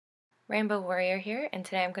Rainbow Warrior here, and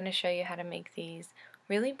today I'm going to show you how to make these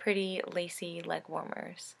really pretty lacy leg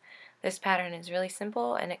warmers. This pattern is really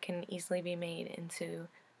simple and it can easily be made into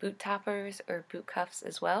boot toppers or boot cuffs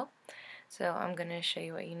as well. So I'm going to show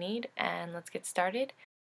you what you need and let's get started.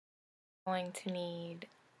 I'm going to need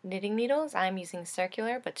knitting needles. I'm using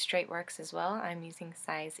circular but straight works as well. I'm using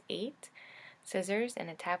size 8. Scissors and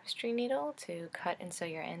a tapestry needle to cut and sew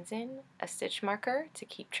your ends in, a stitch marker to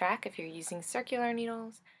keep track if you're using circular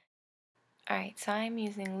needles. Alright, so I'm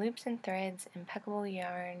using loops and threads, impeccable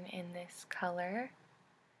yarn in this color.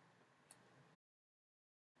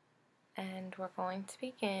 And we're going to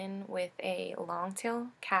begin with a long tail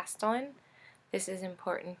cast on. This is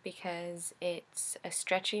important because it's a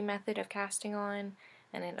stretchy method of casting on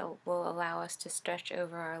and it will allow us to stretch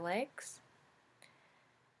over our legs.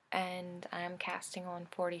 And I'm casting on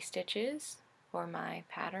 40 stitches for my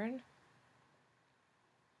pattern.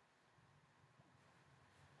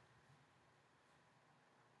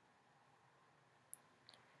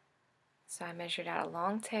 So I measured out a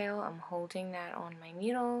long tail, I'm holding that on my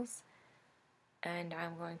needles, and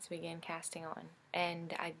I'm going to begin casting on.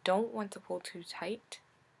 And I don't want to pull too tight.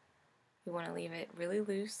 You want to leave it really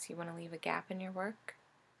loose, you want to leave a gap in your work.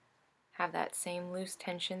 Have that same loose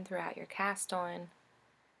tension throughout your cast on.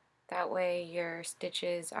 That way your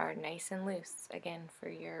stitches are nice and loose, again, for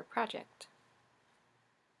your project.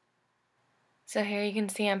 So here you can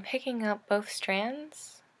see I'm picking up both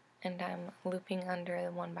strands, and I'm looping under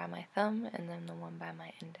the one by my thumb and then the one by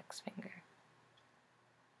my index finger.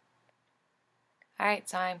 Alright,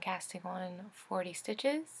 so I'm casting on 40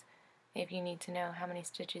 stitches. If you need to know how many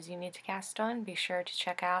stitches you need to cast on, be sure to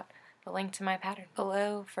check out the link to my pattern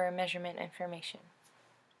below for measurement information.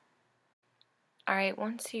 Alright,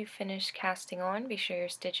 once you've finished casting on, be sure your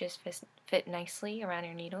stitches fit nicely around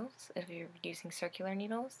your needles if you're using circular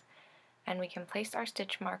needles. And we can place our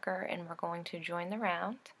stitch marker and we're going to join the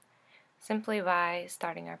round. Simply by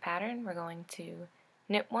starting our pattern, we're going to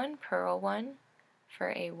knit 1, purl 1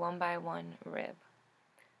 for a 1 by 1 rib.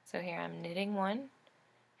 So here I'm knitting 1.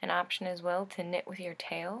 An option as well to knit with your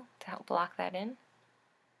tail to help block that in.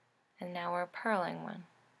 And now we're purling 1.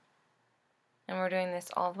 And we're doing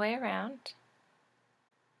this all the way around.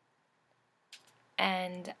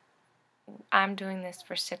 And I'm doing this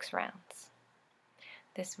for 6 rounds.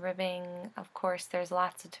 This ribbing, of course, there's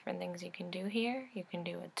lots of different things you can do here. You can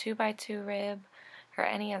do a 2 by 2 rib or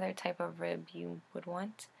any other type of rib you would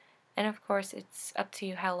want. And of course, it's up to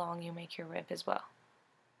you how long you make your rib as well.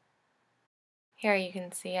 Here you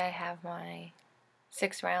can see I have my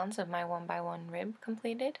 6 rounds of my 1 by 1 rib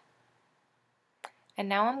completed. And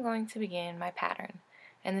now I'm going to begin my pattern.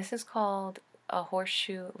 And this is called a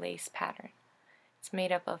horseshoe lace pattern. It's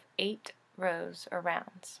made up of 8 rows or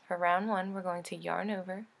rounds. For round 1, we're going to yarn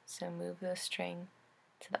over, so move the string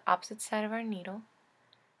to the opposite side of our needle,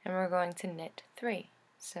 and we're going to knit 3.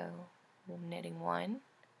 So knitting 1,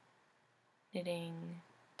 knitting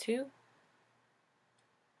 2,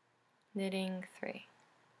 knitting 3.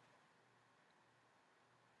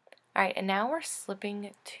 Alright, and now we're slipping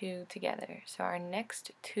 2 together. So our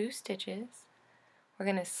next 2 stitches, we're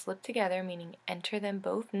going to slip together, meaning enter them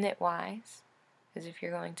both knitwise, as if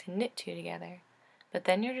you're going to knit 2 together, but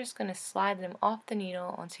then you're just going to slide them off the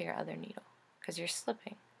needle onto your other needle, because you're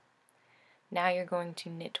slipping. Now you're going to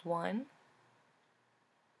knit 1,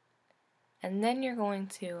 and then you're going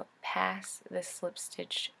to pass the slip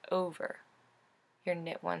stitch over your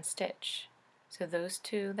knit 1 stitch. So those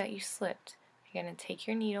 2 that you slipped, you're going to take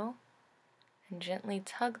your needle and gently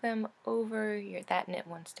tug them over that knit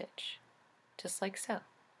 1 stitch, just like so.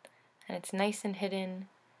 And it's nice and hidden.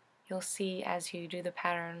 You'll see as you do the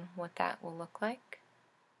pattern what that will look like.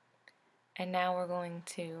 And now we're going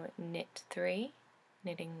to knit 3,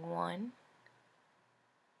 knitting 1,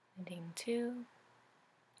 knitting 2,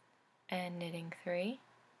 and knitting 3,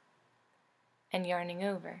 and yarning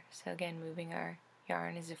over. So again, moving our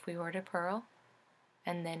yarn as if we were to purl,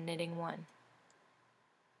 and then knitting 1.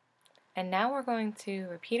 And now we're going to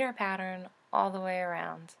repeat our pattern all the way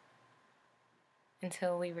around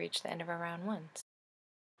until we reach the end of our round 1.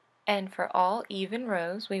 And for all even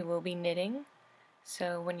rows, we will be knitting.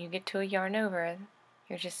 So when you get to a yarn over,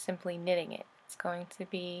 you're just simply knitting it. It's going to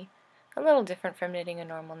be a little different from knitting a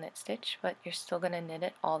normal knit stitch, but you're still going to knit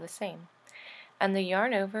it all the same. And the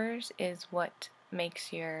yarn overs is what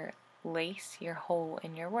makes your lace, your hole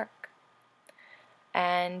in your work.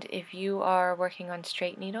 And if you are working on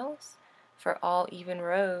straight needles, for all even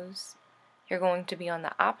rows, you're going to be on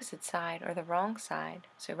the opposite side or the wrong side.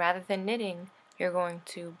 So rather than knitting, you're going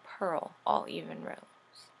to purl all even rows.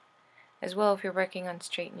 As well, if you're working on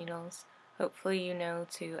straight needles, hopefully you know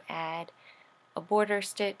to add a border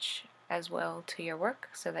stitch as well to your work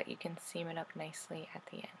so that you can seam it up nicely at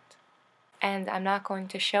the end. And I'm not going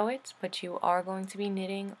to show it, but you are going to be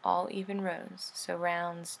knitting all even rows. So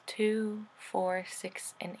rounds 2, 4,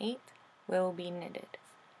 6, and 8 will be knitted.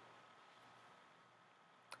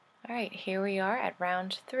 Alright, here we are at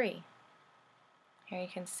round 3. Here you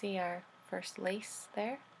can see our first lace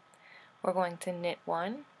there. We're going to knit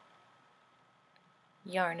 1,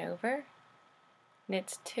 yarn over,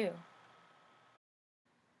 knit 2,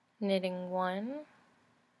 knitting 1,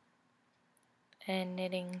 and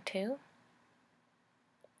knitting 2.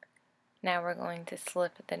 Now we're going to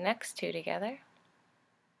slip the next 2 together,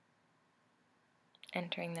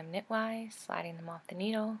 entering them knitwise, sliding them off the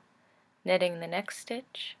needle, knitting the next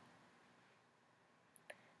stitch,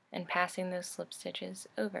 and passing those slip stitches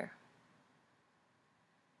over.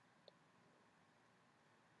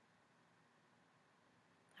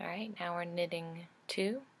 Alright, now we're knitting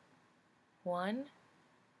 2, 1,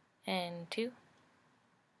 and 2,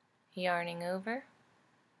 yarning over,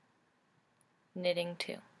 knitting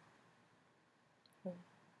 2,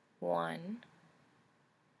 1,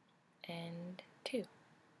 and 2.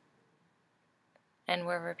 And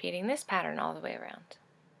we're repeating this pattern all the way around.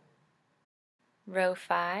 Row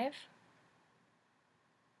 5,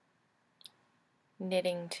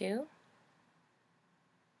 knitting 2,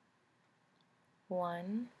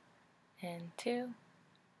 1, and 2,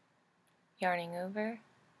 yarning over,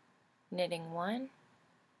 knitting 1,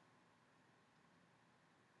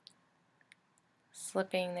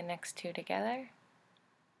 slipping the next 2 together,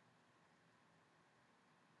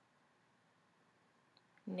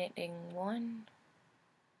 knitting 1,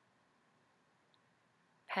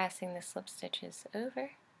 passing the slip stitches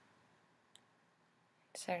over,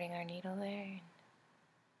 inserting our needle there, and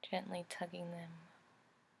gently tugging them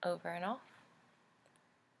over and off,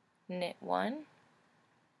 knit 1,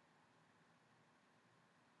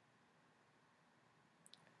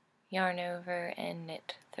 yarn over, and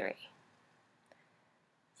knit 3.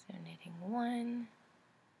 So knitting 1,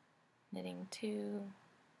 knitting 2,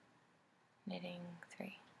 knitting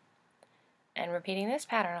 3. And repeating this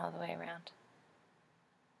pattern all the way around.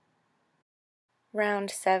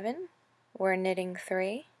 Round 7, we're knitting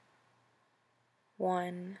 3,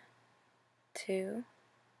 1, 2,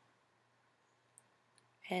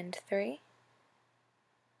 and 3,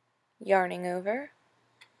 yarning over,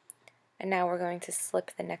 and now we're going to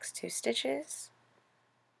slip the next 2 stitches,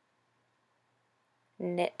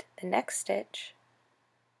 knit the next stitch,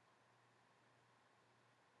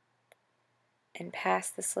 and pass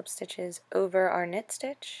the slip stitches over our knit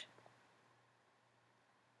stitch,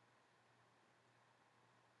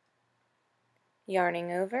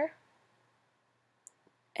 yarning over,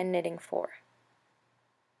 and knitting 4.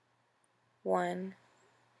 1,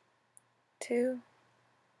 2,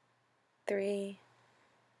 3,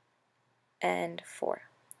 and 4.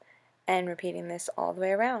 And repeating this all the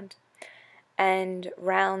way around. And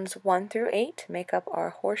rounds 1 through 8 make up our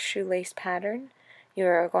horseshoe lace pattern. You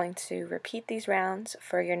are going to repeat these rounds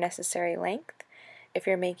for your necessary length. If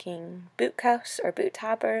you're making boot cuffs or boot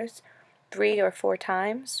toppers, 3 or 4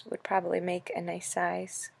 times would probably make a nice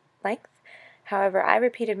size length. However, I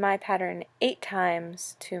repeated my pattern 8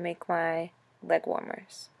 times to make my leg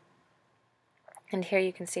warmers. And here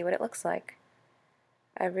you can see what it looks like.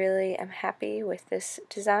 I really am happy with this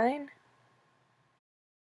design.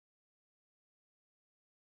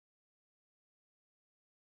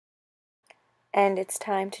 And it's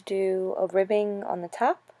time to do a ribbing on the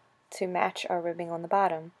top to match our ribbing on the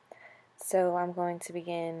bottom. So I'm going to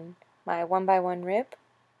begin my 1x1 rib,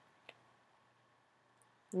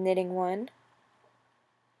 knitting 1,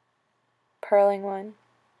 purling 1,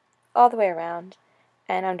 all the way around,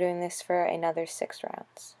 and I'm doing this for another 6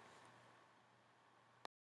 rounds.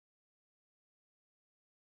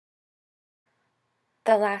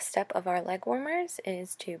 The last step of our leg warmers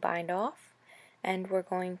is to bind off, and we're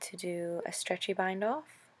going to do a stretchy bind off.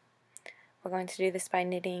 We're going to do this by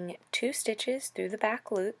knitting 2 stitches through the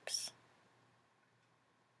back loops,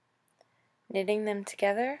 knitting them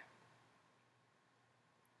together,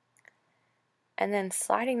 and then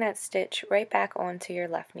sliding that stitch right back onto your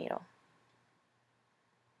left needle.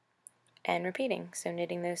 And repeating, so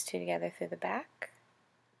knitting those 2 together through the back,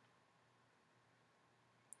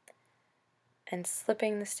 and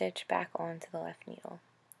slipping the stitch back onto the left needle.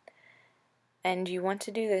 And you want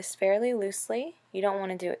to do this fairly loosely. You don't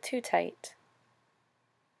want to do it too tight,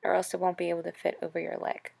 or else it won't be able to fit over your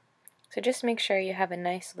leg. So just make sure you have a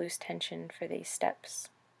nice loose tension for these steps.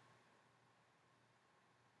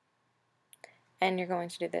 And you're going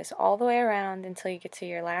to do this all the way around until you get to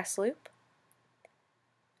your last loop.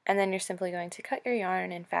 And then you're simply going to cut your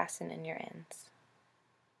yarn and fasten in your ends.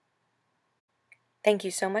 Thank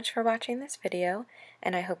you so much for watching this video,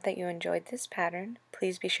 and I hope that you enjoyed this pattern.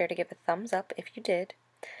 Please be sure to give a thumbs up if you did.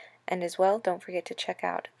 And as well, don't forget to check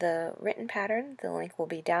out the written pattern. The link will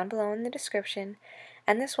be down below in the description,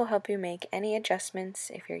 and this will help you make any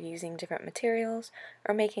adjustments if you're using different materials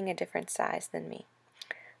or making a different size than me.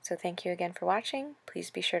 So thank you again for watching.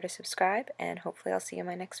 Please be sure to subscribe, and hopefully I'll see you in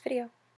my next video.